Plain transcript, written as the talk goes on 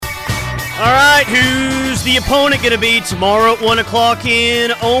All right, who's the opponent going to be tomorrow at 1 o'clock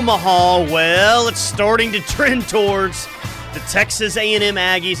in Omaha? Well, it's starting to trend towards the Texas A&M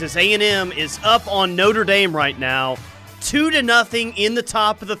Aggies as A&M is up on Notre Dame right now, 2-0 in the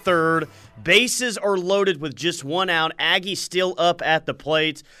top of the third. Bases are loaded with just one out. Aggies still up at the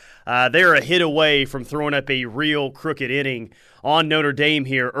plate. They're a hit away from throwing up a real crooked inning on Notre Dame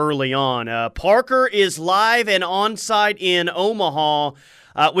here early on. Parker is live and on-site in Omaha.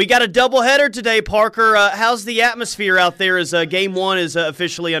 We got a doubleheader today, Parker. How's the atmosphere out there as Game 1 is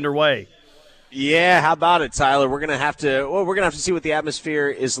officially underway? Yeah, how about it, Tyler? We're gonna have to see what the atmosphere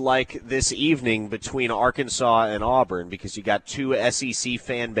is like this evening between Arkansas and Auburn, because you got two SEC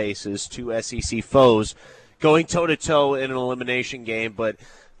fan bases, two SEC foes going toe-to-toe in an elimination game. But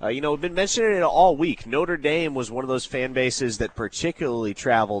we've been mentioning it all week. Notre Dame was one of those fan bases that particularly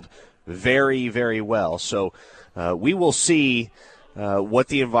traveled very, very well. So we will see what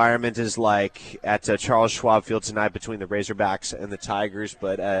the environment is like at Charles Schwab Field tonight between the Razorbacks and the Tigers.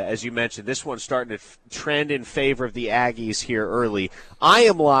 But as you mentioned, this one's starting to trend in favor of the Aggies here early. I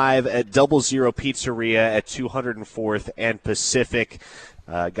am live at 00 Pizzeria at 204th and Pacific.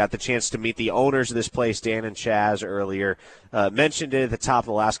 Got the chance to meet the owners of this place, Dan and Chaz, earlier. Mentioned it at the top of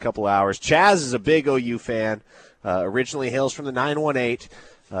the last couple hours. Chaz is a big OU fan. Originally hails from the 918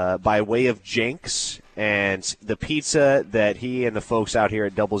 by way of Jenks. And the pizza that he and the folks out here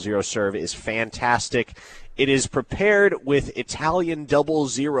at 00 serve is fantastic. It is prepared with Italian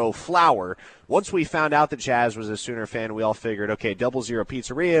 00 flour. Once we found out that Chaz was a Sooner fan, we all figured, okay, 00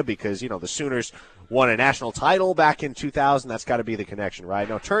 Pizzeria, because, the Sooners won a national title back in 2000. That's got to be the connection, right?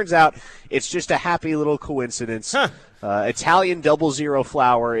 No, it turns out it's just a happy little coincidence. Italian 00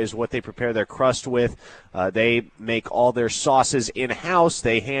 flour is what they prepare their crust with. They make all their sauces in-house.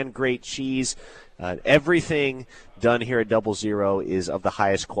 They hand grate cheese. Everything done here at 00 is of the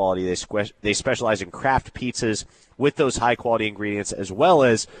highest quality. They specialize in craft pizzas with those high-quality ingredients, as well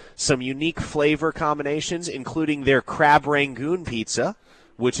as some unique flavor combinations, including their crab rangoon pizza,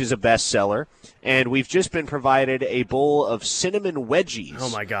 which is a bestseller. And we've just been provided a bowl of cinnamon wedgies.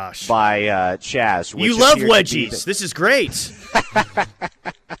 Oh, my gosh. By Chaz. You love wedgies. This is great.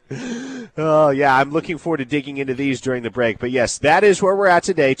 Oh, yeah, I'm looking forward to digging into these during the break. But, yes, that is where we're at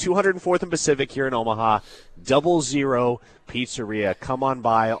today, 204th and Pacific here in Omaha, 00 Pizzeria. Come on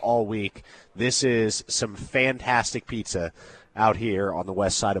by all week. This is some fantastic pizza out here on the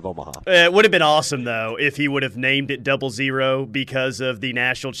west side of Omaha. It would have been awesome, though, if he would have named it 00 because of the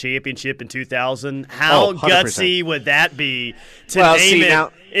national championship in 2000. How gutsy would that be to name it?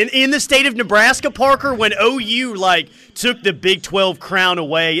 Now, in the state of Nebraska, Parker, when OU, took the Big 12 crown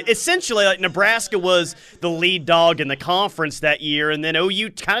away, essentially, Nebraska was the lead dog in the conference that year, and then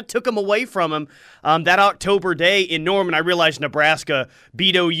OU kind of took them away from him that October day in Norman. I realized Nebraska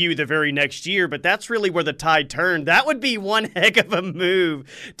beat OU the very next year, but that's really where the tide turned. That would be one heck of a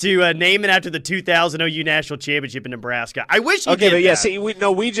move to name it after the 2000 OU national championship in Nebraska. I wish he did but yeah, that. See,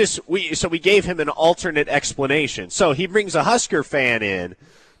 we gave him an alternate explanation. So he brings a Husker fan in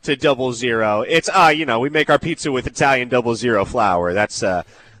to 00. It's we make our pizza with Italian 00 flour. That's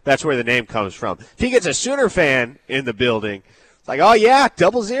where the name comes from. If he gets a Sooner fan in the building, it's like, oh yeah,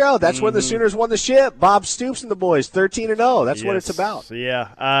 00. That's when the Sooners won the ship. Bob Stoops and the boys, 13-0. That's what it's about.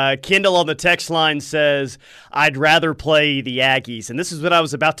 Yeah. Kendall on the text line says, I'd rather play the Aggies. And this is what I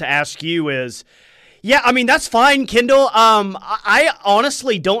was about to ask you is, yeah, I mean, that's fine, Kendall. I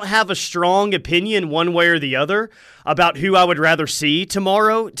honestly don't have a strong opinion one way or the other about who I would rather see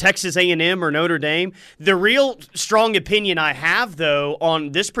tomorrow, Texas A&M or Notre Dame. The real strong opinion I have, though,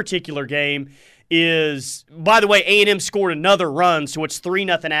 on this particular game is, by the way, A&M scored another run, so it's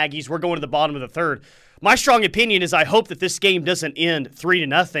 3-0 Aggies. We're going to the bottom of the third. My strong opinion is I hope that this game doesn't end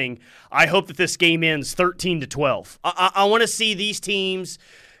 3-0. I hope that this game ends 13-12. I want to see these teams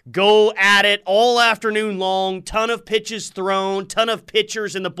go at it all afternoon long, ton of pitches thrown, ton of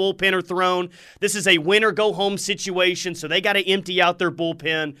pitchers in the bullpen are thrown. This is a win-or-go-home situation, so they got to empty out their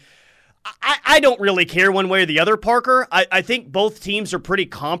bullpen. I don't really care one way or the other, Parker. I think both teams are pretty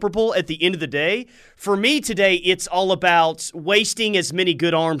comparable at the end of the day. For me today, it's all about wasting as many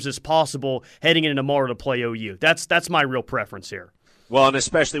good arms as possible heading into tomorrow to play OU. That's my real preference here. Well, and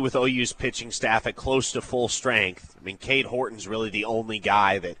especially with OU's pitching staff at close to full strength. I mean, Cade Horton's really the only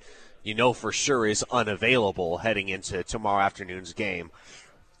guy that for sure is unavailable heading into tomorrow afternoon's game.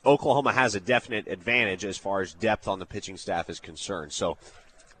 Oklahoma has a definite advantage as far as depth on the pitching staff is concerned. So,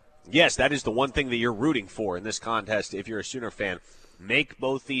 yes, that is the one thing that you're rooting for in this contest if you're a Sooner fan. make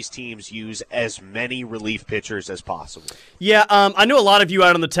both these teams use as many relief pitchers as possible. Yeah, I know a lot of you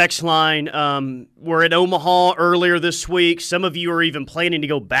out on the text line were in Omaha earlier this week. Some of you are even planning to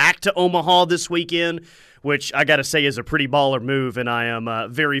go back to Omaha this weekend, which I got to say is a pretty baller move, and I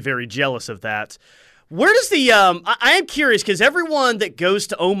am very, very jealous of that. Where does the I am curious because everyone that goes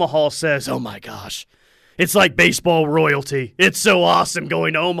to Omaha says, oh my gosh, it's like baseball royalty. It's so awesome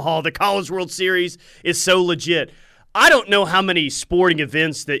going to Omaha. The College World Series is so legit. I don't know how many sporting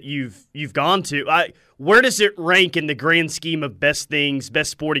events that you've gone to. Where does it rank in the grand scheme of best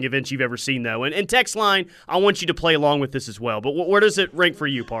sporting events you've ever seen, though? And text line, I want you to play along with this as well. But where does it rank for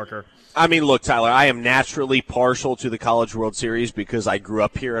you, Parker? I mean, look, Tyler, I am naturally partial to the College World Series because I grew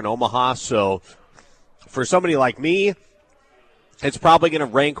up here in Omaha. So for somebody like me, it's probably going to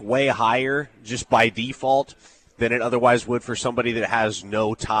rank way higher just by default than it otherwise would for somebody that has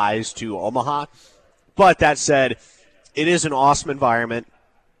no ties to Omaha. But that said, it is an awesome environment.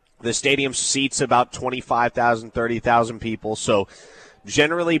 The stadium seats about 25,000, 30,000 people. So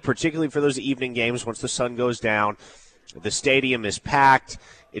generally, particularly for those evening games, once the sun goes down, the stadium is packed.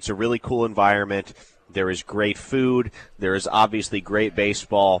 It's a really cool environment. There is great food. There is obviously great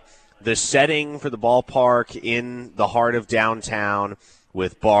baseball. The setting for the ballpark in the heart of downtown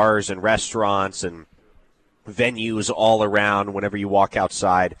with bars and restaurants and venues all around whenever you walk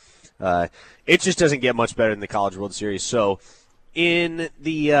outside, it just doesn't get much better than the College World Series. So in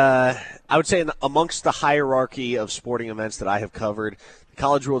the, I would say amongst the hierarchy of sporting events that I have covered, the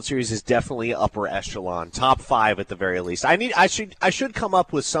College World Series is definitely upper echelon, top 5 at the very least. I should come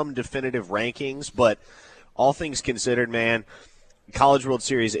up with some definitive rankings, but all things considered, man, College World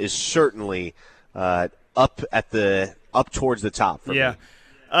Series is certainly up towards the top for me.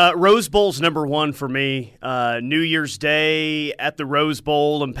 Rose Bowl's number 1 for me. New Year's Day at the Rose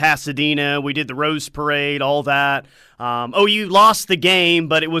Bowl in Pasadena. We did the Rose Parade, all that. You lost the game,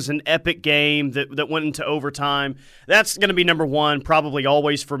 but it was an epic game that went into overtime. That's going to be number 1, probably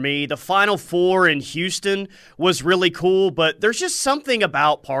always for me. The Final Four in Houston was really cool, but there's just something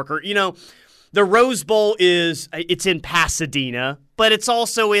about Parker. You know, the Rose Bowl it's in Pasadena, but it's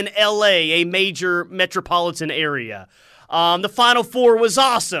also in L.A., a major metropolitan area. The Final Four was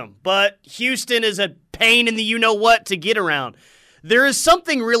awesome, but Houston is a pain in the you-know-what to get around. There is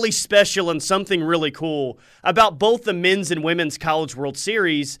something really special and something really cool about both the men's and women's College World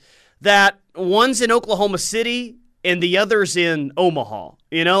Series that one's in Oklahoma City and the other's in Omaha.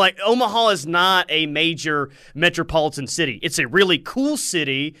 You know, like Omaha is not a major metropolitan city. It's a really cool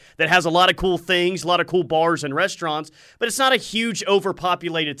city that has a lot of cool things, a lot of cool bars and restaurants, but it's not a huge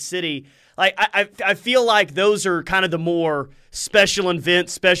overpopulated city. Like I feel like those are kind of the more special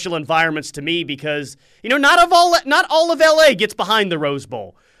events, special environments to me because, you know, not all of LA gets behind the Rose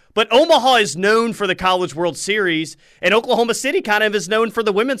Bowl. But Omaha is known for the College World Series, and Oklahoma City kind of is known for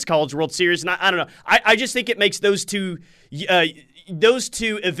the Women's College World Series. And I don't know. I just think it makes those two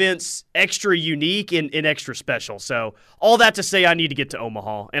events extra unique and extra special. So all that to say, I need to get to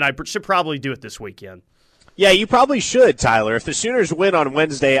Omaha, and I should probably do it this weekend. Yeah, you probably should, Tyler. If the Sooners win on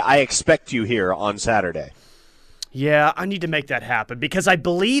Wednesday, I expect you here on Saturday. Yeah, I need to make that happen because I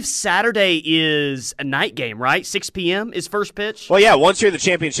believe Saturday is a night game, right? 6 p.m. is first pitch? Well, yeah, once you're in the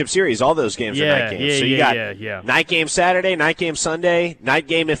championship series, all those games are night games. So you got night game Saturday, night game Sunday, night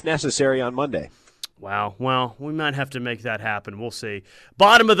game if necessary on Monday. Wow. Well, we might have to make that happen. We'll see.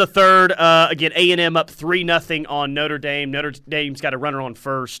 Bottom of the third, again, A&M up 3-0 on Notre Dame. Notre Dame's got a runner on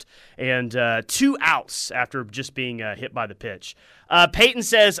first and 2 outs after just being hit by the pitch. Peyton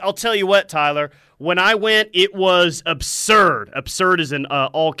says, I'll tell you what, Tyler, when I went, it was absurd. Absurd is in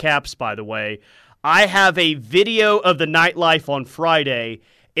all caps, by the way. I have a video of the nightlife on Friday,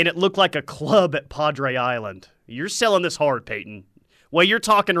 and it looked like a club at Padre Island. You're selling this hard, Peyton. Well, you're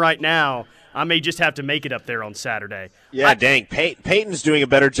talking right now. I may just have to make it up there on Saturday. Yeah, dang. Peyton's doing a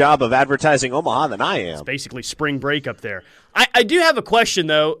better job of advertising Omaha than I am. It's basically spring break up there. I do have a question,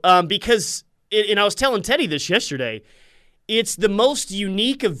 though, because and I was telling Teddy this yesterday. It's the most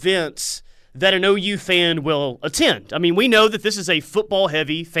unique events that an OU fan will attend. I mean, we know that this is a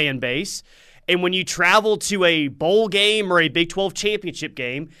football-heavy fan base, and when you travel to a bowl game or a Big 12 championship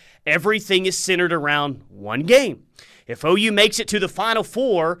game, everything is centered around one game. If OU makes it to the Final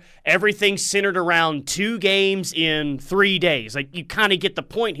Four, everything's centered around 2 games in 3 days. Like, you kind of get the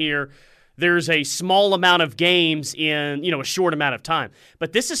point here. There's a small amount of games in, a short amount of time.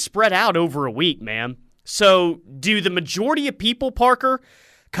 But this is spread out over a week, man. So do the majority of people, Parker,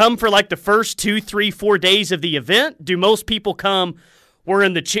 come for like the first 2, 3, 4 days of the event? Do most people come when we're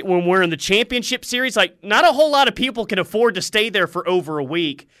in the championship series? Like, not a whole lot of people can afford to stay there for over a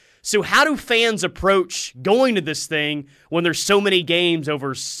week. So how do fans approach going to this thing when there's so many games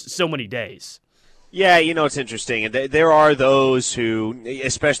over so many days? Yeah, it's interesting. And there are those who,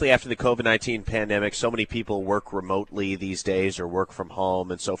 especially after the COVID-19 pandemic, so many people work remotely these days or work from home.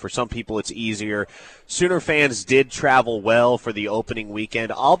 And so for some people, it's easier. Sooner fans did travel well for the opening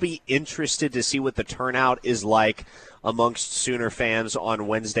weekend. I'll be interested to see what the turnout is like amongst Sooner fans on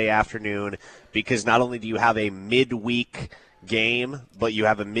Wednesday afternoon, because not only do you have a midweek game, but you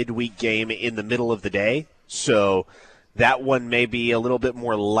have a midweek game in the middle of the day. So that one may be a little bit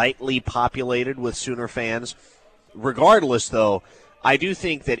more lightly populated with Sooner fans. Regardless, though, I do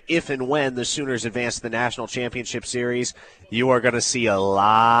think that if and when the Sooners advance to the National Championship Series, you are going to see a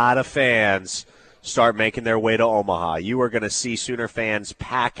lot of fans start making their way to Omaha. You are going to see Sooner fans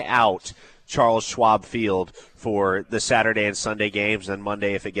pack out Charles Schwab Field for the Saturday and Sunday games, and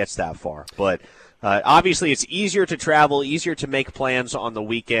Monday if it gets that far. But obviously it's easier to travel, easier to make plans on the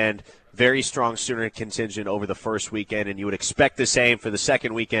weekend. Very strong Sooner contingent over the first weekend, and you would expect the same for the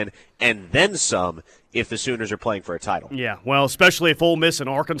second weekend, and then some if the Sooners are playing for a title. Yeah, well, especially if Ole Miss and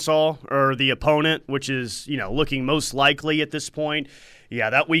Arkansas are the opponent, which is, looking most likely at this point. Yeah,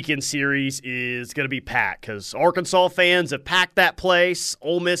 that weekend series is going to be packed because Arkansas fans have packed that place.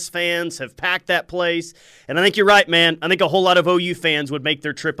 Ole Miss fans have packed that place. And I think you're right, man. I think a whole lot of OU fans would make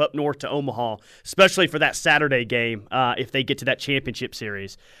their trip up north to Omaha, especially for that Saturday game if they get to that championship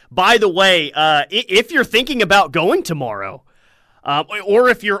series. By the way, if you're thinking about going tomorrow, or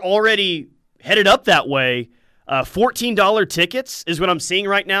if you're already headed up that way, $14 tickets is what I'm seeing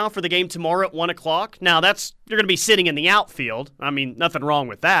right now for the game tomorrow at 1 o'clock. Now, you're going to be sitting in the outfield. I mean, nothing wrong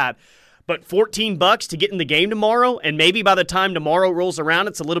with that. But $14 to get in the game tomorrow, and maybe by the time tomorrow rolls around,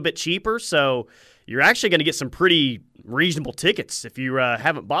 it's a little bit cheaper. So you're actually going to get some pretty reasonable tickets if you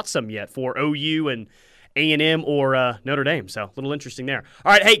haven't bought some yet for OU and A&M or Notre Dame. So a little interesting there.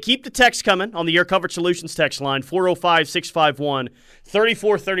 All right, hey, keep the text coming on the Air Coverage Solutions text line,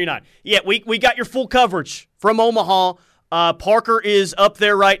 405-651-3439. Yeah, we got your full coverage from Omaha. Parker is up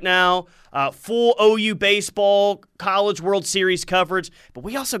there right now. Full OU baseball, College World Series coverage. But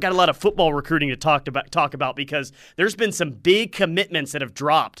we also got a lot of football recruiting to talk about because there's been some big commitments that have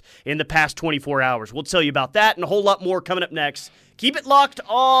dropped in the past 24 hours. We'll tell you about that and a whole lot more coming up next. Keep it locked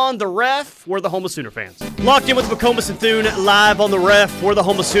on The Ref. We're the home of Sooner fans. Locked in with McComas and Thune live on The Ref. We're the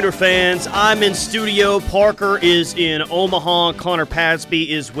home of Sooner fans. I'm in studio. Parker is in Omaha. Connor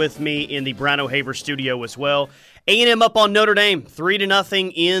Pasby is with me in the Brown O'Haver studio as well. A&M up on Notre Dame,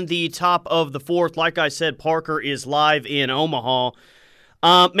 3-0 in the top of the fourth. Like I said, Parker is live in Omaha.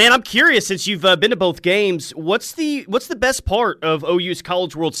 Man, I'm curious, since you've been to both games, what's the best part of OU's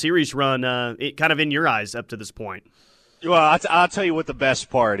College World Series run, kind of in your eyes up to this point? Well, I'll tell you what the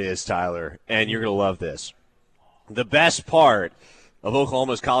best part is, Tyler, and you're going to love this. The best part of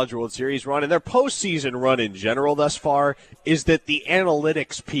Oklahoma's College World Series run and their postseason run in general thus far is that the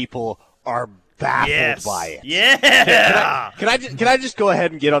analytics people are baffled by it. Yeah. Can I just go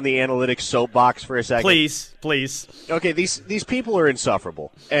ahead and get on the analytics soapbox for a second? Please. Okay, these people are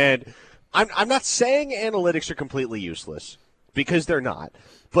insufferable, and I'm not saying analytics are completely useless because they're not,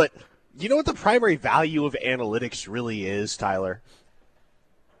 but you know what the primary value of analytics really is, Tyler?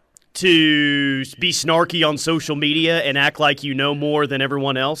 To be snarky on social media and act like you know more than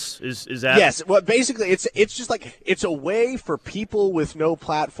everyone else? Is that? Yes. Well, basically, it's just like it's a way for people with no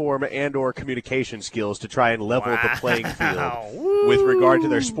platform and or communication skills to try and level the playing field with regard to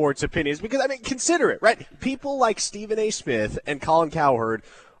their sports opinions. Because, I mean, consider it, right? People like Stephen A. Smith and Colin Cowherd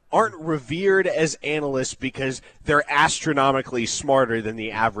aren't revered as analysts because they're astronomically smarter than the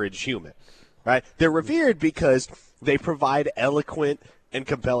average human, right? They're revered because they provide eloquent and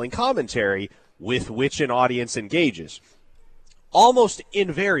compelling commentary with which an audience engages. Almost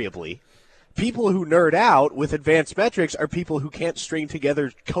invariably, people who nerd out with advanced metrics are people who can't string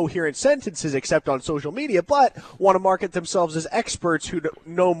together coherent sentences except on social media, but want to market themselves as experts who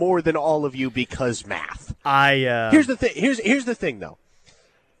know more than all of you because math. Here's the thing. Here's the thing, though.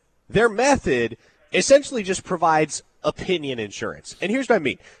 Their method essentially just provides opinion insurance. And here's what I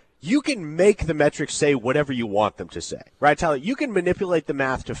mean. You can make the metrics say whatever you want them to say, right, Tyler? You can manipulate the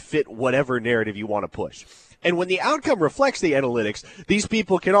math to fit whatever narrative you want to push. And when the outcome reflects the analytics, these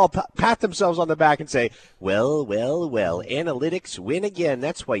people can all pat themselves on the back and say, well, analytics win again.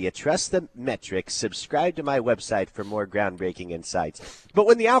 That's why you trust the metrics. Subscribe to my website for more groundbreaking insights. But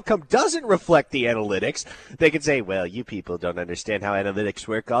when the outcome doesn't reflect the analytics, they can say, well, you people don't understand how analytics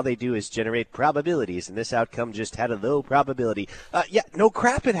work. All they do is generate probabilities, and this outcome just had a low probability. Yeah, no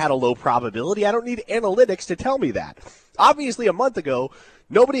crap, it had a low probability. I don't need analytics to tell me that. Obviously, a month ago,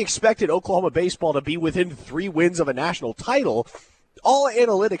 nobody expected Oklahoma baseball to be within 3 wins of a national title, all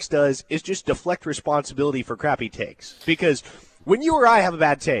analytics does is just deflect responsibility for crappy takes. Because when you or I have a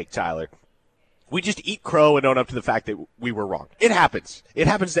bad take, Tyler, we just eat crow and own up to the fact that we were wrong. It happens. It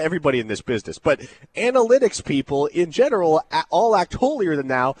happens to everybody in this business. But analytics people in general all act holier than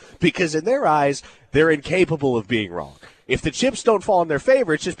thou because in their eyes, they're incapable of being wrong. If the chips don't fall in their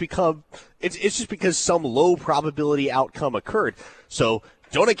favor, it's just because some low probability outcome occurred. So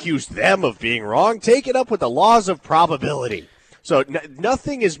don't accuse them of being wrong. Take it up with the laws of probability. So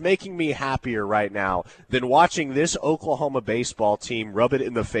nothing is making me happier right now than watching this Oklahoma baseball team rub it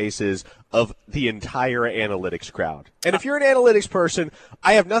in the faces of the entire analytics crowd. And if you're an analytics person,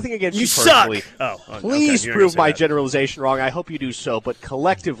 I have nothing against you personally. Suck. Please prove my generalization wrong. I hope you do so. But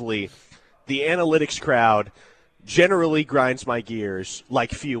collectively, the analytics crowd generally grinds my gears like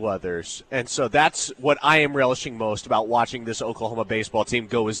few others. And so that's what I am relishing most about watching this Oklahoma baseball team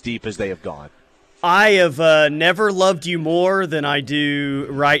go as deep as they have gone. I have never loved you more than I do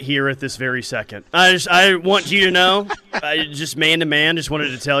right here at this very second. I want you to know, just man to man, just wanted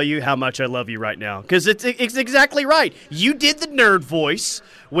to tell you how much I love you right now. Because it's exactly right. You did the nerd voice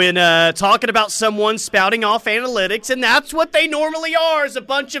when talking about someone spouting off analytics, and that's what they normally are, is a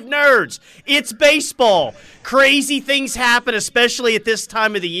bunch of nerds. It's baseball. Crazy things happen, especially at this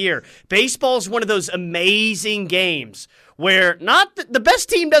time of the year. Baseball is one of those amazing games where not the best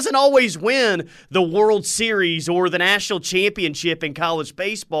team doesn't always win the World Series or the national championship in college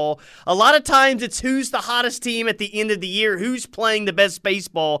baseball. A lot of times it's who's the hottest team at the end of the year, who's playing the best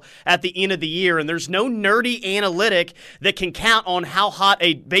baseball at the end of the year, and there's no nerdy analytic that can count on how hot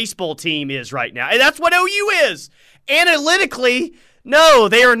a baseball team is right now. And that's what OU is. Analytically, no,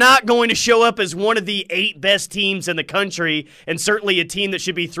 they are not going to show up as one of the 8 best teams in the country, and certainly a team that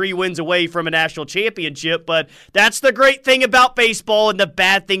should be 3 wins away from a national championship. But that's the great thing about baseball and the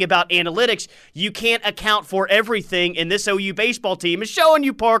bad thing about analytics. You can't account for everything, and this OU baseball team is showing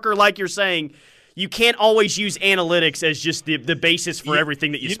you, Parker, like you're saying, you can't always use analytics as just the basis for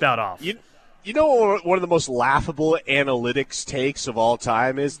everything that you spout off. You know what one of the most laughable analytics takes of all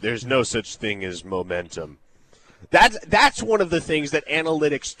time is? There's no such thing as momentum. That's one of the things that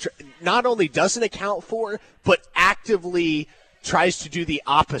analytics not only doesn't account for, but actively tries to do the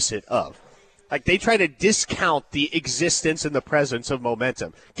opposite of. Like, they try to discount the existence and the presence of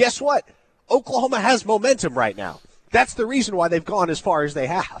momentum. Guess what? Oklahoma has momentum right now. That's the reason why they've gone as far as they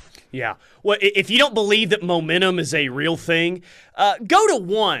have. Yeah. Well, if you don't believe that momentum is a real thing, go to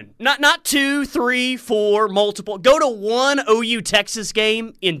one. Not 2, 3, 4, multiple. Go to one OU Texas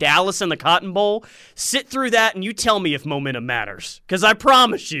game in Dallas in the Cotton Bowl. Sit through that and you tell me if momentum matters. Because I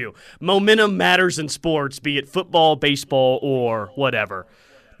promise you, momentum matters in sports, be it football, baseball, or whatever.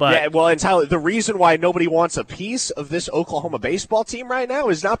 But, yeah, well, and Tyler, the reason why nobody wants a piece of this Oklahoma baseball team right now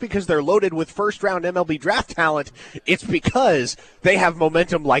is not because they're loaded with first-round MLB draft talent. It's because they have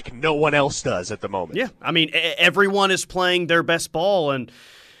momentum like no one else does at the moment. Yeah, I mean, everyone is playing their best ball, and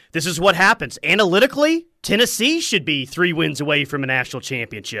this is what happens. Analytically, Tennessee should be 3 wins away from a national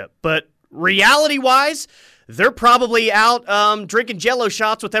championship. But reality-wise, they're probably out drinking Jell-O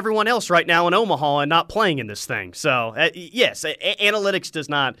shots with everyone else right now in Omaha and not playing in this thing. So, yes, analytics does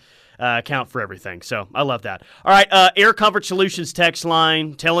not count for everything. So, I love that. All right, Air Comfort Solutions text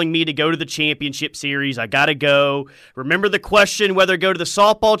line telling me to go to the championship series. I got to go. Remember the question whether to go to the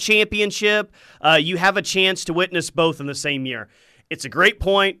softball championship. You have a chance to witness both in the same year. It's a great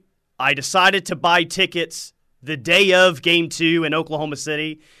point. I decided to buy tickets the day of Game 2 in Oklahoma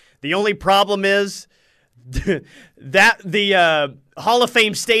City. The only problem is that the Hall of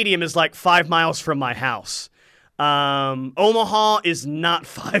Fame Stadium is like 5 miles from my house. Omaha is not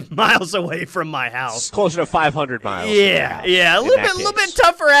 5 miles away from my house. It's closer to 500 miles. Yeah. A little bit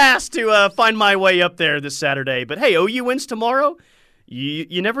tougher ass to find my way up there this Saturday. But hey, OU wins tomorrow.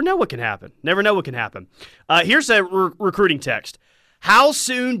 You never know what can happen. Here's a recruiting text. How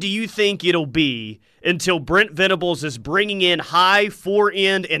soon do you think it'll be until Brent Venables is bringing in high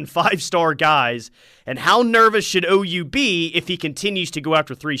 4-end and 5-star guys? And how nervous should OU be if he continues to go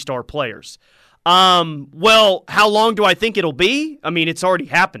after 3-star players? Well, how long do I think it'll be? I mean, it's already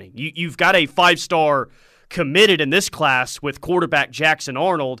happening. You've got a 5-star committed in this class with quarterback Jackson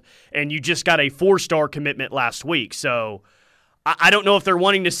Arnold, and you just got a 4-star commitment last week. So I don't know if they're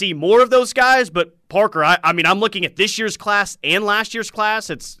wanting to see more of those guys, but Parker, I mean, I'm looking at this year's class and last year's class.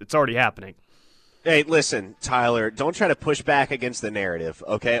 It's already happening. Hey, listen, Tyler, don't try to push back against the narrative,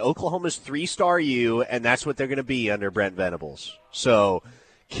 okay? Oklahoma's 3-star U, and that's what they're going to be under Brent Venables. So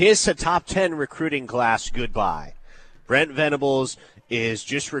kiss a top 10 recruiting class goodbye. Brent Venables is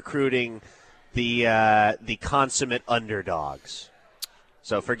just recruiting the consummate underdogs.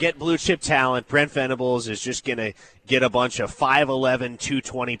 So forget blue chip talent. Brent Venables is just going to get a bunch of 5'11",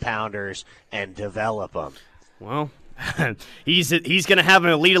 220-pounders and develop them. Well, he's going to have an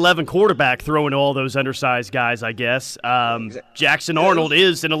Elite 11 quarterback throwing all those undersized guys, I guess. Jackson Arnold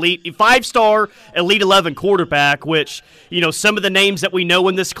is an elite 5-star Elite 11 quarterback, which, some of the names that we know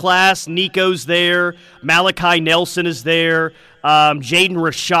in this class, Nico's there, Malachi Nelson is there, Jaden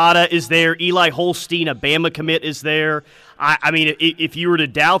Rashada is there, Eli Holstein, a Bama commit, is there. I mean, if you were to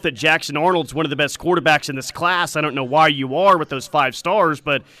doubt that Jackson Arnold's one of the best quarterbacks in this class, I don't know why you are with those 5 stars,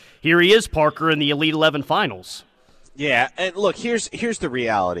 but here he is, Parker, in the Elite 11 finals. Yeah, and look, here's the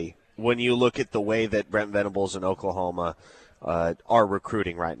reality when you look at the way that Brent Venables and Oklahoma are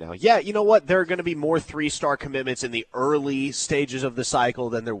recruiting right now. Yeah, you know what? There are going to be more 3-star commitments in the early stages of the cycle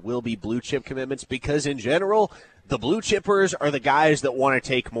than there will be blue chip commitments because, in general, the blue chippers are the guys that want to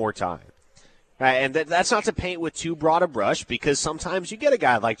take more time. Right? And that's not to paint with too broad a brush because sometimes you get a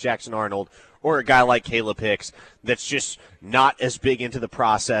guy like Jackson Arnold or a guy like Caleb Hicks that's just not as big into the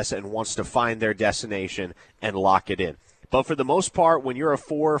process and wants to find their destination and lock it in. But for the most part, when you're a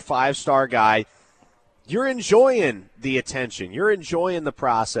 4 or 5-star guy, you're enjoying the attention. You're enjoying the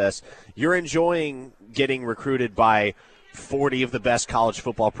process. You're enjoying getting recruited by 40 of the best college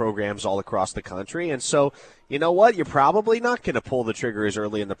football programs all across the country. And so, you know what? You're probably not going to pull the trigger as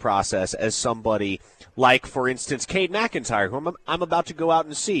early in the process as somebody like, for instance, Cade McIntyre, who I'm about to go out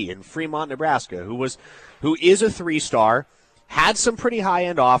and see in Fremont, Nebraska, who is a 3-star, had some pretty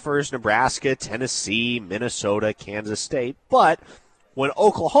high-end offers, Nebraska, Tennessee, Minnesota, Kansas State. But when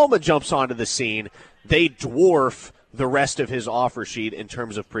Oklahoma jumps onto the scene, they dwarf the rest of his offer sheet in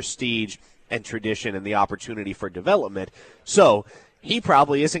terms of prestige and tradition and the opportunity for development. So he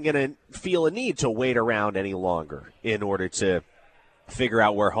probably isn't going to feel a need to wait around any longer in order to figure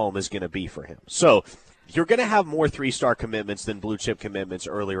out where home is going to be for him. So you're going to have more 3-star commitments than blue chip commitments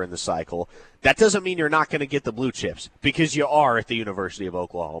earlier in the cycle. That doesn't mean you're not going to get the blue chips because you are at the University of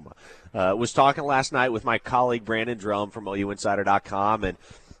Oklahoma. Was talking last night with my colleague Brandon Drum from OUinsider.com, and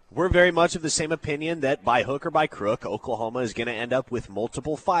we're very much of the same opinion that by hook or by crook, Oklahoma is going to end up with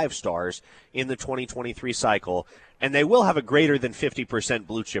multiple 5-stars in the 2023 cycle, and they will have a greater than 50%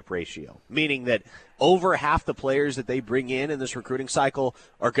 blue chip ratio, meaning that over half the players that they bring in this recruiting cycle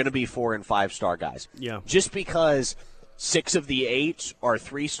are going to be 4- and 5-star guys. Yeah. Just because 6 of the 8 are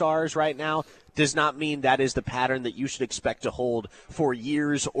 3-stars right now does not mean that is the pattern that you should expect to hold for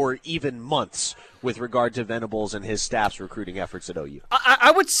years or even months with regard to Venables and his staff's recruiting efforts at OU.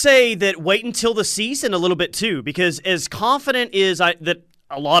 I would say that wait until the season a little bit too, because as confident that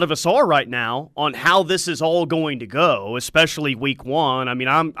a lot of us are right now on how this is all going to go, especially week 1. I mean,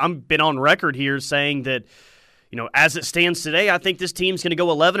 I'm been on record here saying that, as it stands today, I think this team's going to go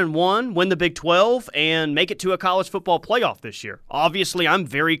 11-1, win the Big 12, and make it to a college football playoff this year. Obviously, I'm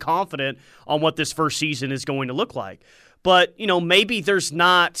very confident on what this first season is going to look like. But, maybe there's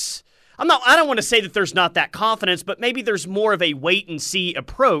not – I don't want to say that there's not that confidence, but maybe there's more of a wait-and-see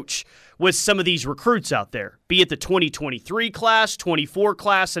approach with some of these recruits out there, be it the 2023 class, 24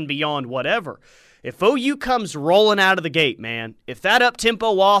 class, and beyond, whatever. If OU comes rolling out of the gate, man, if that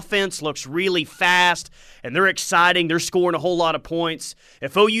up-tempo offense looks really fast and they're exciting, they're scoring a whole lot of points,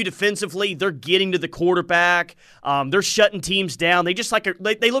 if OU defensively, they're getting to the quarterback, they're shutting teams down,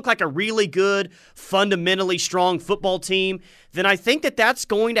 they look like a really good, fundamentally strong football team, then I think that that's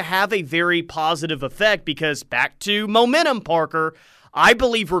going to have a very positive effect because back to momentum, Parker, I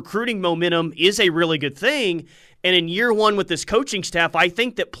believe recruiting momentum is a really good thing. And in year 1 with this coaching staff, I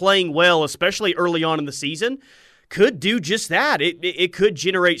think that playing well, especially early on in the season, could do just that. It could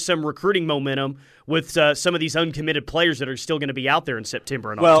generate some recruiting momentum with some of these uncommitted players that are still going to be out there in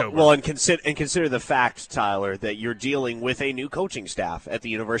September and October. Well, and consider the fact, Tyler, that you're dealing with a new coaching staff at the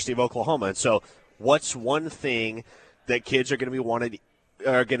University of Oklahoma. And so what's one thing that kids are going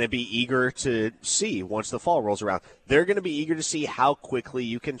to be eager to see once the fall rolls around? They're going to be eager to see how quickly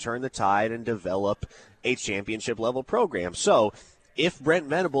you can turn the tide and develop a championship-level program. So if Brent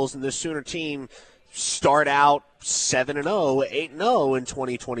Venables and this Sooner team start out 7-0, 8-0 in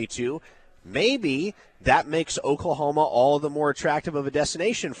 2022, maybe that makes Oklahoma all the more attractive of a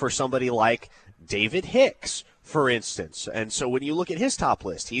destination for somebody like David Hicks, for instance. And so when you look at his top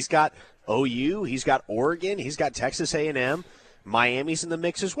list, he's got OU, he's got Oregon, he's got Texas A&M, Miami's in the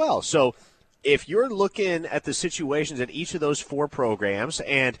mix as well. So if you're looking at the situations at each of those 4 programs,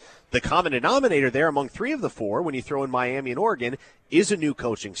 and the common denominator there among 3 of the 4, when you throw in Miami and Oregon, is a new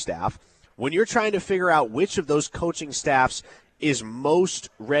coaching staff, when you're trying to figure out which of those coaching staffs is most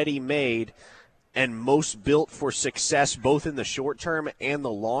ready-made and most built for success both in the short term and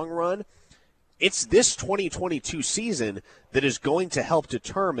the long run, it's this 2022 season that is going to help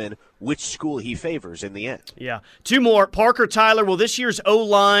determine which school he favors in the end. Yeah. Two more. Parker, Tyler, will this year's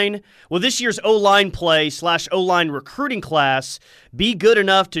O-line play / O-line recruiting class be good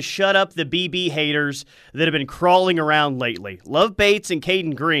enough to shut up the BB haters that have been crawling around lately? Love Bates and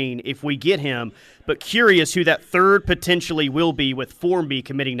Caden Green if we get him, but curious who that third potentially will be with Formby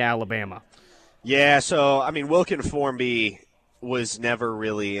committing to Alabama. Yeah, so, I mean, Wilkin Formby was never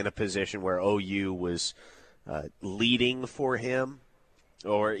really in a position where OU was leading for him,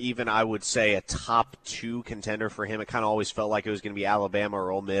 or even I would say a top 2 contender for him. It kind of always felt like it was going to be Alabama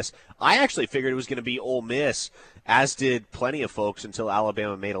or Ole Miss. I actually figured it was going to be Ole Miss, as did plenty of folks, until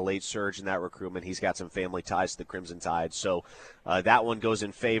Alabama made a late surge in that recruitment. He's got some family ties to the Crimson Tide, so that one goes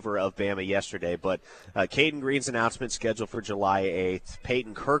in favor of Bama yesterday. But Caden Green's announcement scheduled for July 8th.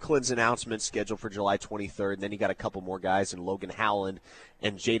 Peyton Kirkland's announcement scheduled for July 23rd. And then you got a couple more guys in Logan Howland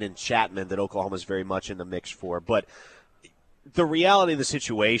and Jaden Chapman that Oklahoma's very much in the mix for. But the reality of the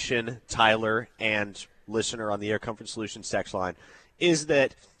situation, Tyler and listener on the Air Comfort Solutions text line, is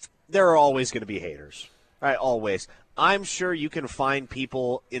that there are always going to be haters. Right, always. I'm sure you can find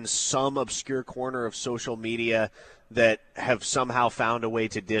people in some obscure corner of social media that have somehow found a way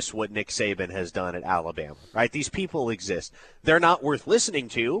to diss what Nick Saban has done at Alabama. Right? These people exist. They're not worth listening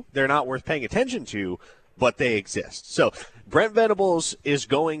to. They're not worth paying attention to, but they exist. So Brent Venables is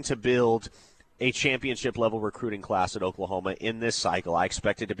going to build a championship-level recruiting class at Oklahoma in this cycle. I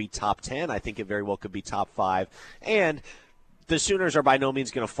expect it to be top 10. I think it very well could be top 5. And the Sooners are by no means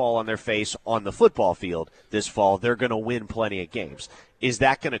going to fall on their face on the football field this fall. They're going to win plenty of games. Is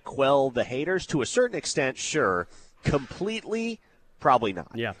that going to quell the haters? To a certain extent, sure. Completely, probably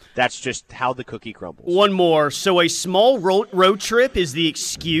not. Yeah. That's just how the cookie crumbles. One more. So a small road trip is the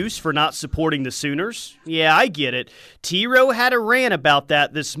excuse for not supporting the Sooners? Yeah, I get it. T-Row had a rant about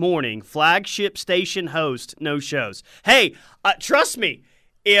that this morning. Flagship station host, no shows. Hey, trust me.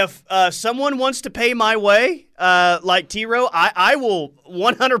 If someone wants to pay my way, like T-Row, I will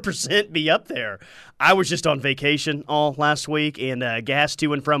 100% be up there. I was just on vacation all last week and gas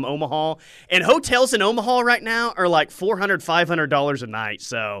to and from Omaha. And hotels in Omaha right now are like $400, $500 a night.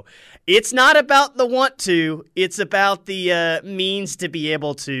 So it's not about the want to. It's about the means to be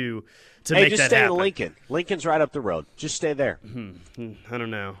able to make that happen. Hey, just stay in Lincoln. Lincoln's right up the road. Just stay there. I don't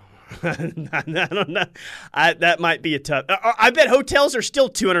know. I don't know. That might be a tough. I bet hotels are still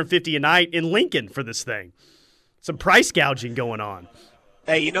 $250 a night in Lincoln for this thing. Some price gouging going on.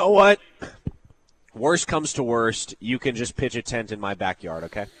 Hey, you know what? Worst comes to worst, you can just pitch a tent in my backyard,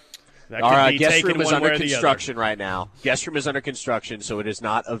 okay? Our guest room is under construction right now. Guest room is under construction, so it is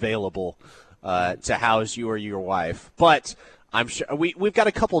not available to house you or your wife. But I'm sure we've got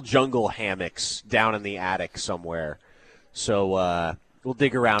a couple jungle hammocks down in the attic somewhere. So we'll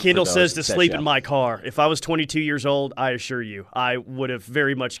dig around. Kendall says to sleep in my car. If I was 22 years old, I assure you, I would have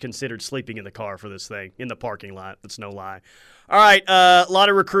very much considered sleeping in the car for this thing, in the parking lot. That's no lie. All right, a lot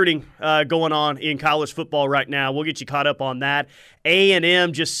of recruiting going on in college football right now. We'll get you caught up on that.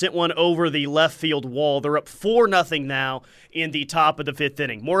 A&M just sent one over the left field wall. They're up 4-0 now in the top of the 5th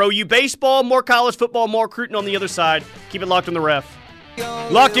inning. More OU baseball, more college football, more recruiting on the other side. Keep it locked on the Ref.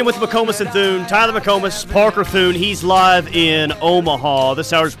 Locked in with McComas and Thune. Tyler McComas, Parker Thune. He's live in Omaha.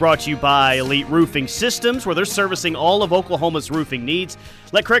 This hour is brought to you by Elite Roofing Systems, where they're servicing all of Oklahoma's roofing needs.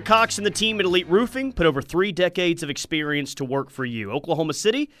 Let Craig Cox and the team at Elite Roofing put over 3 decades of experience to work for you. Oklahoma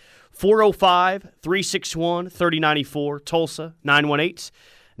City, 405-361-3094. Tulsa,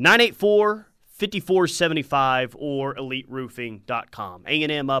 918-984-5475 or EliteRoofing.com.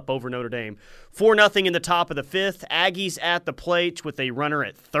 A&M up over Notre Dame. 4-0 in the top of the 5th. Aggies at the plate with a runner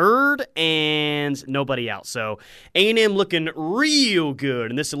at third and nobody out. So A&M looking real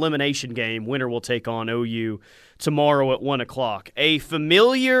good in this elimination game. Winner will take on OU tomorrow at 1 o'clock. A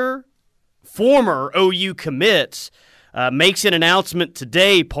familiar former OU commit makes an announcement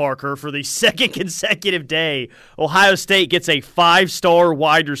today, Parker, for the second consecutive day. Ohio State gets a 5-star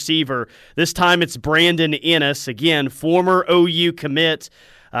wide receiver. This time it's Brandon Ennis, again, former OU commit.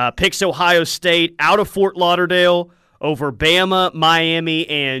 Picks Ohio State out of Fort Lauderdale over Bama, Miami,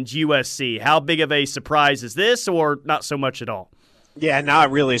 and USC. How big of a surprise is this, or not so much at all? Yeah,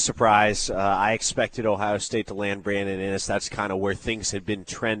 not really a surprise. I expected Ohio State to land Brandon Ennis. That's kind of where things had been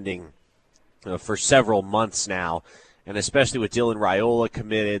trending for several months now. And especially with Dylan Raiola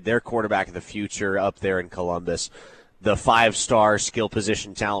committed, their quarterback of the future up there in Columbus, the 5-star skill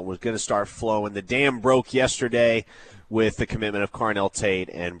position talent was going to start flowing. The dam broke yesterday with the commitment of Carnell Tate,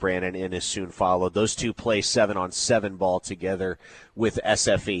 and Brandon Ennis soon followed. Those two play 7-on-7 ball together with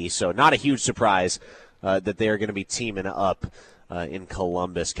SFE. So not a huge surprise that they are going to be teaming up in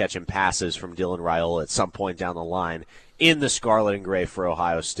Columbus, catching passes from Dylan Raiola at some point down the line in the scarlet and gray for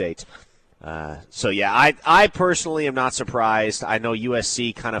Ohio State. I personally am not surprised. I know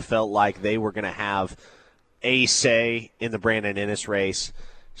USC kind of felt like they were going to have a say in the Brandon Inniss race.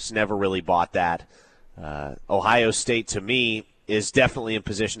 Just never really bought that. Ohio State, to me, is definitely in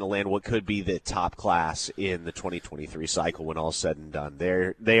position to land what could be the top class in the 2023 cycle when all's said and done.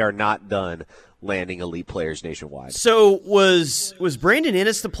 They are not done landing elite players nationwide. So was Brandon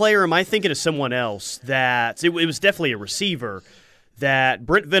Inniss the player, or am I thinking of someone else? That it was definitely a receiver that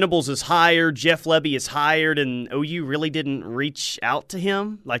Brent Venables is hired, Jeff Lebby is hired, and OU really didn't reach out to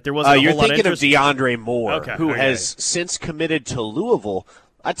him? Like there wasn't a whole lot of interest? You're thinking of DeAndre Moore, who has since committed to Louisville.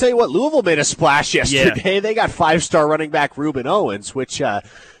 I tell you what, Louisville made a splash yesterday. Yeah. They got 5-star running back Ruben Owens, which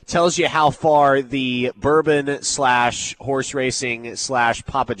tells you how far the bourbon/horse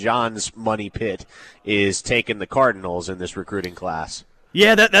racing/Papa John's money pit is taking the Cardinals in this recruiting class.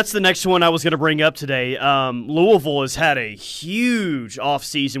 Yeah, that's the next one I was going to bring up today. Louisville has had a huge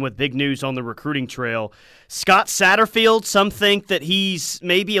offseason with big news on the recruiting trail. Scott Satterfield, some think that he's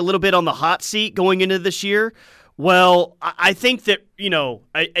maybe a little bit on the hot seat going into this year. Well, I think that,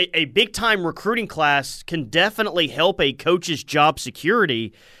 a big-time recruiting class can definitely help a coach's job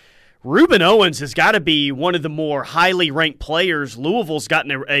security. Ruben Owens has got to be one of the more highly ranked players Louisville's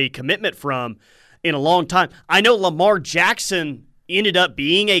gotten a commitment from in a long time. I know Lamar Jackson ended up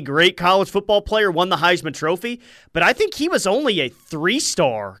being a great college football player, won the Heisman Trophy, but I think he was only a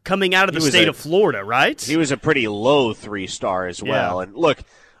 3-star coming out of the state of Florida, right? He was a pretty low 3-star as well. Yeah. And look,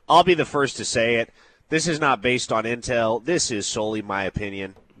 I'll be the first to say it. This is not based on intel. This is solely my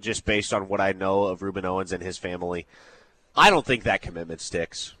opinion, just based on what I know of Ruben Owens and his family. I don't think that commitment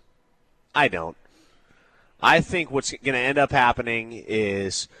sticks. I don't. I think what's going to end up happening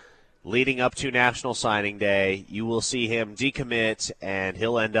is leading up to National Signing Day, you will see him decommit, and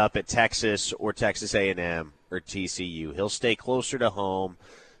he'll end up at Texas or Texas A&M or TCU. He'll stay closer to home,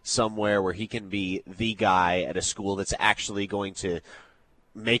 somewhere where he can be the guy at a school that's actually going to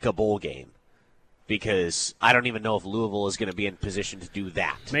make a bowl game. Because I don't even know if Louisville is going to be in position to do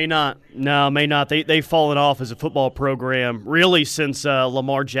that. May not. No, may not. They've fallen off as a football program really since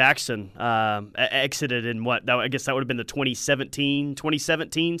Lamar Jackson exited in I guess that would have been the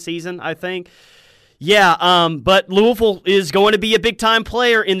 2017 season, I think. Yeah, but Louisville is going to be a big-time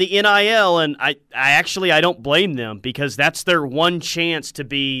player in the NIL, and I don't blame them because that's their one chance to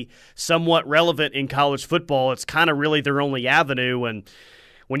be somewhat relevant in college football. It's kind of really their only avenue, and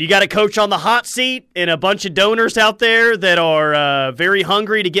when you got a coach on the hot seat and a bunch of donors out there that are very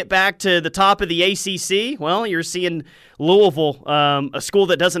hungry to get back to the top of the ACC, well, you're seeing Louisville, a school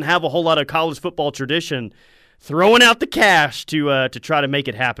that doesn't have a whole lot of college football tradition, throwing out the cash to try to make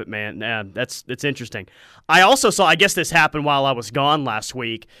it happen, man. That's interesting. I also saw, I guess this happened while I was gone last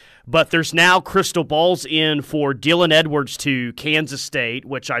week, but there's now crystal balls in for Dylan Edwards to Kansas State,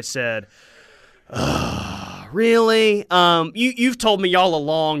 which I said, really? You've told me all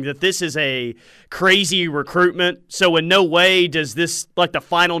along that this is a crazy recruitment, so in no way does this like the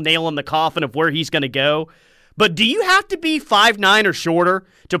final nail in the coffin of where he's going to go. But do you have to be 5'9" or shorter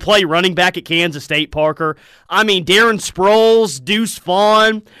to play running back at Kansas State, Parker? I mean, Darren Sproles, Deuce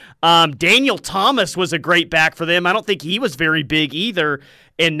Vaughn, Daniel Thomas was a great back for them. I don't think he was very big either.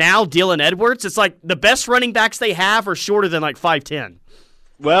 And now Dylan Edwards, it's like the best running backs they have are shorter than like 5'10".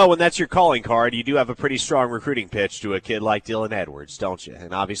 Well, when that's your calling card, you do have a pretty strong recruiting pitch to a kid like Dylan Edwards, don't you?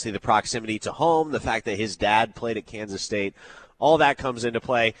 And obviously the proximity to home, the fact that his dad played at Kansas State, all that comes into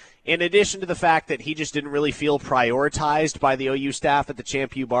play, in addition to the fact that he just didn't really feel prioritized by the OU staff at the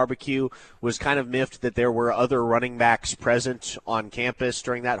Champ U barbecue, was kind of miffed that there were other running backs present on campus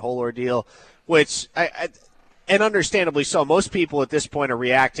during that whole ordeal, which, and understandably so, most people at this point are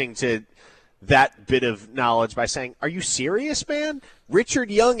reacting to that bit of knowledge by saying, are you serious, man? Richard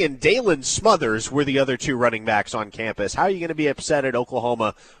Young and Dalen Smothers were the other two running backs on campus. How are you going to be upset at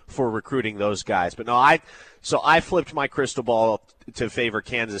Oklahoma for recruiting those guys? But no, I flipped my crystal ball to favor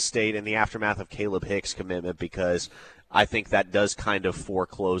Kansas State in the aftermath of Caleb Hicks' commitment because I think that does kind of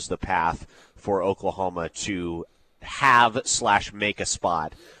foreclose the path for Oklahoma to have/make a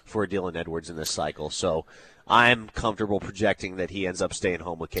spot for Dylan Edwards in this cycle. So I'm comfortable projecting that he ends up staying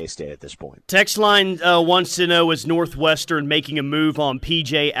home with K-State at this point. Text line wants to know, is Northwestern making a move on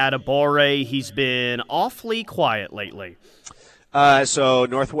PJ Adebawore? He's been awfully quiet lately. So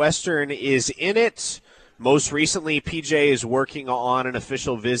Northwestern is in it. Most recently, PJ is working on an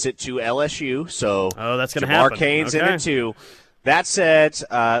official visit to LSU. So that's going to happen. Jamar Cain's in it too. That said,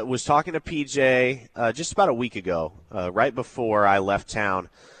 was talking to PJ just about a week ago, right before I left town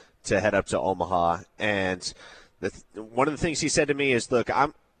to head up to Omaha, and One of the things he said to me is, look,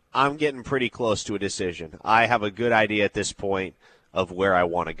 I'm getting pretty close to a decision. I have a good idea at this point of where I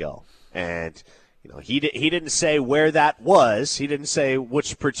want to go. And he didn't say where that was. He didn't say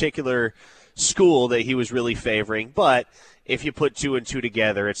which particular school that he was really favoring. But if you put 2 and 2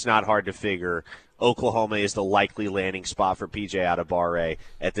 together, it's not hard to figure Oklahoma is the likely landing spot for PJ Adebawore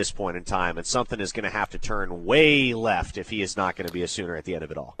at this point in time. And something is going to have to turn way left if he is not going to be a Sooner at the end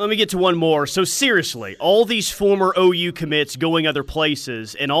of it all. Let me get to one more. So seriously, all these former OU commits going other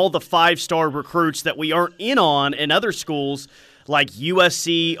places and all the 5-star recruits that we aren't in on in other schools like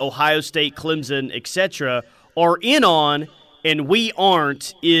USC, Ohio State, Clemson, etc., are in on and we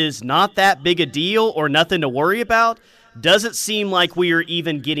aren't is not that big a deal or nothing to worry about. Doesn't seem like we are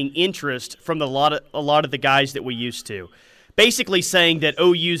even getting interest from a lot of the guys that we used to. Basically saying that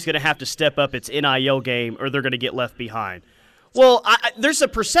OU is going to have to step up its NIL game or they're going to get left behind. Well, there's a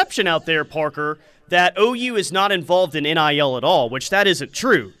perception out there, Parker, that OU is not involved in NIL at all, which that isn't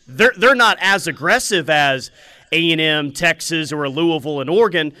true. They're not as aggressive as A&M, Texas, or Louisville and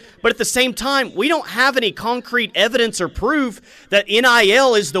Oregon, but at the same time, we don't have any concrete evidence or proof that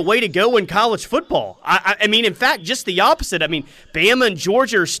NIL is the way to go in college football. I mean, in fact, just the opposite. I mean, Bama and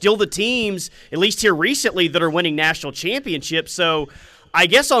Georgia are still the teams, at least here recently, that are winning national championships. So I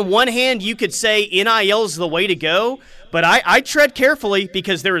guess on one hand, you could say NIL is the way to go, but I tread carefully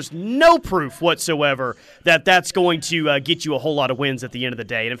because there is no proof whatsoever that that's going to get you a whole lot of wins at the end of the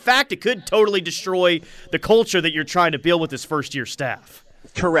day. And in fact, it could totally destroy the culture that you're trying to build with this first-year staff.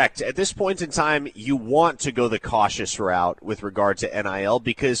 Correct. At this point in time, you want to go the cautious route with regard to NIL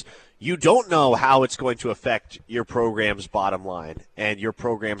because you don't know how it's going to affect your program's bottom line and your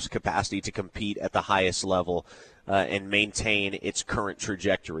program's capacity to compete at the highest level and maintain its current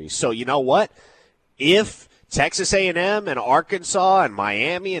trajectory. So you know what? If Texas A&M and Arkansas and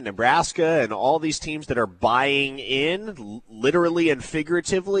Miami and Nebraska and all these teams that are buying in literally and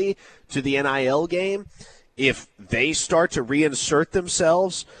figuratively to the NIL game, if they start to reinsert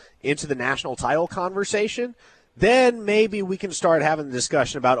themselves into the national title conversation, then maybe we can start having the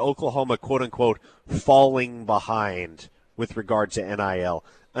discussion about Oklahoma, quote-unquote, falling behind with regard to NIL.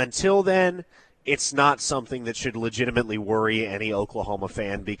 Until then, it's not something that should legitimately worry any Oklahoma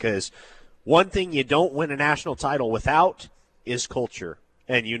fan because one thing you don't win a national title without is culture.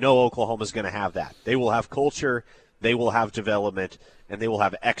 And you know Oklahoma's going to have that. They will have culture, they will have development, and they will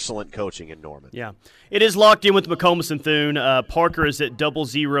have excellent coaching in Norman. Yeah. It is Locked In with McComas and Thune. Parker is at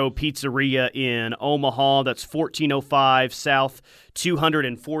 00 Pizzeria in Omaha. That's 1405 South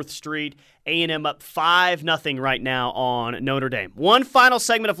 204th Street. A&M up 5-0 right now on Notre Dame. One final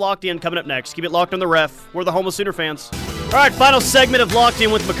segment of Locked In coming up next. Keep it locked on the ref. We're the home of Sooner fans. All right, final segment of Locked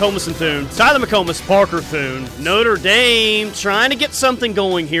In with McComas and Thune. Tyler McComas, Parker Thune. Notre Dame trying to get something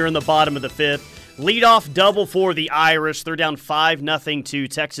going here in the bottom of the fifth. Leadoff double for the Irish. They're down 5-0 to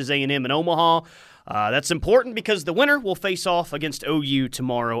Texas A&M in Omaha. That's important because the winner will face off against OU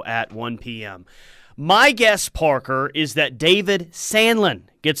tomorrow at 1 p.m. My guess, Parker, is that David Sandlin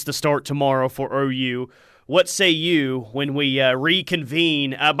gets the start tomorrow for OU. What say you when we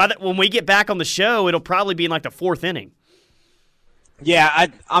reconvene? When we get back on the show, it'll probably be in like the fourth inning. Yeah,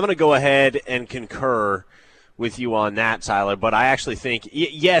 I'm going to go ahead and concur with you on that, Tyler. But I actually think,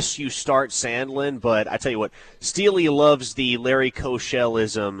 yes, you start Sandlin, but I tell you what, Steely loves the Larry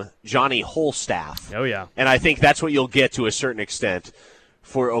Koschelism, Johnny Holstaff. Oh, yeah. And I think that's what you'll get to a certain extent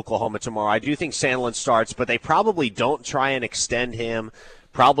for Oklahoma tomorrow. I do think Sandlin starts, but they probably don't try and extend him.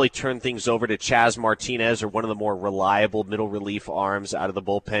 Probably turn things over to Chaz Martinez or one of the more reliable middle relief arms out of the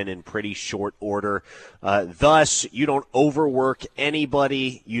bullpen in pretty short order. Thus, you don't overwork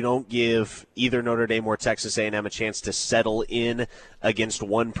anybody. You don't give either Notre Dame or Texas A&M a chance to settle in against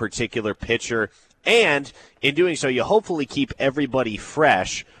one particular pitcher. And in doing so, you hopefully keep everybody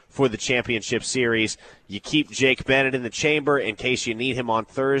fresh for the championship series. You keep Jake Bennett in the chamber in case you need him on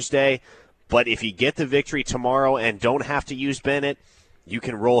Thursday. But if you get the victory tomorrow and don't have to use Bennett, you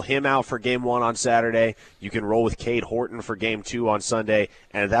can roll him out for Game 1 on Saturday. You can roll with Cade Horton for Game 2 on Sunday.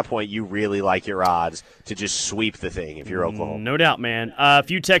 And at that point, you really like your odds to just sweep the thing if you're Oklahoma. No doubt, man. A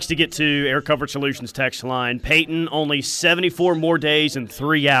few texts to get to Air Comfort Solutions text line. Peyton, only 74 more days and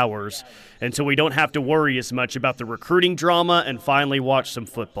 3 hours until we don't have to worry as much about the recruiting drama and finally watch some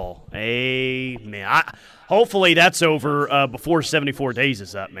football. Amen. Hopefully that's over before 74 days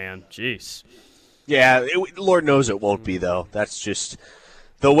is up, man. Jeez. Yeah, Lord knows it won't be, though. That's just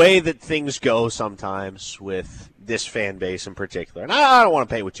the way that things go sometimes with this fan base in particular. And I don't want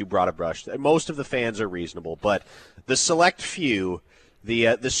to paint with too broad a brush. Most of the fans are reasonable, but the select few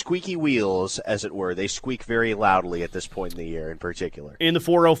The squeaky wheels, as it were, they squeak very loudly at this point in the year in particular. In the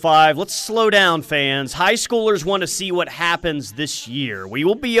 405, let's slow down, fans. High schoolers want to see what happens this year. We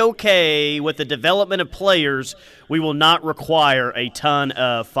will be okay with the development of players. We will not require a ton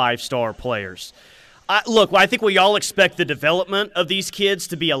of five-star players. Look, I think we all expect the development of these kids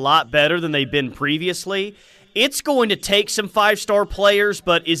to be a lot better than they've been previously. It's going to take some five-star players,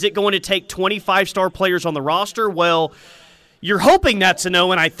 but is it going to take 25-star players on the roster? Well, you're hoping that's a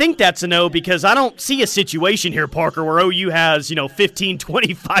no, and I think that's a no because I don't see a situation here, Parker, where OU has, 15,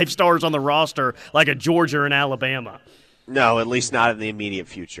 25 stars on the roster like a Georgia or an Alabama. No, at least not in the immediate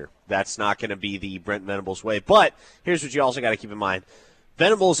future. That's not going to be the Brent Venables way. But here's what you also got to keep in mind.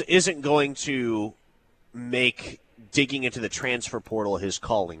 Venables isn't going to make digging into the transfer portal his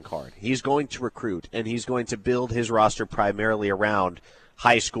calling card. He's going to recruit, and he's going to build his roster primarily around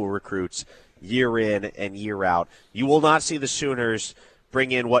high school recruits year in and year out. You will not see the Sooners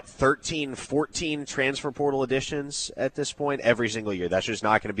bring in, 13, 14 transfer portal additions at this point every single year. That's just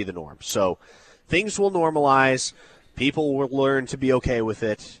not going to be the norm. So things will normalize. People will learn to be okay with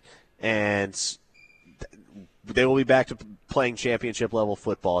it, and they will be back to playing championship-level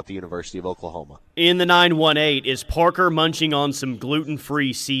football at the University of Oklahoma. In the 918, is Parker munching on some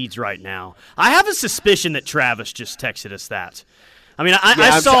gluten-free seeds right now? I have a suspicion that Travis just texted us that. I mean,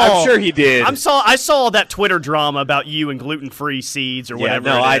 I saw. I'm sure he did. I saw that Twitter drama about you and gluten-free seeds or whatever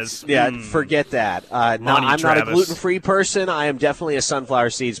it is. Forget that. I'm not a gluten-free person. I am definitely a sunflower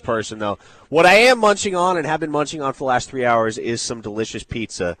seeds person, though. What I am munching on and have been munching on for the last 3 hours is some delicious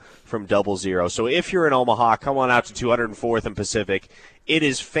pizza from Double Zero. So if you're in Omaha, come on out to 204th and Pacific. It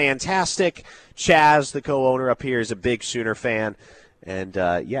is fantastic. Chaz, the co-owner up here, is a big Sooner fan. And,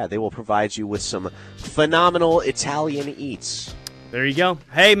 they will provide you with some phenomenal Italian eats. There you go.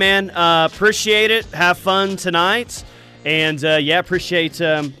 Hey, man, appreciate it. Have fun tonight. And, appreciate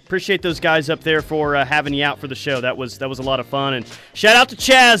those guys up there for having you out for the show. That was a lot of fun. And shout out to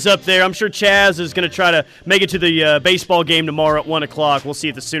Chaz up there. I'm sure Chaz is going to try to make it to the baseball game tomorrow at 1 o'clock. We'll see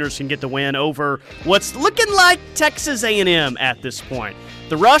if the Sooners can get the win over what's looking like Texas A&M at this point.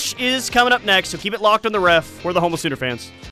 The Rush is coming up next, so keep it locked on the Ref. We're the home of Sooner fans.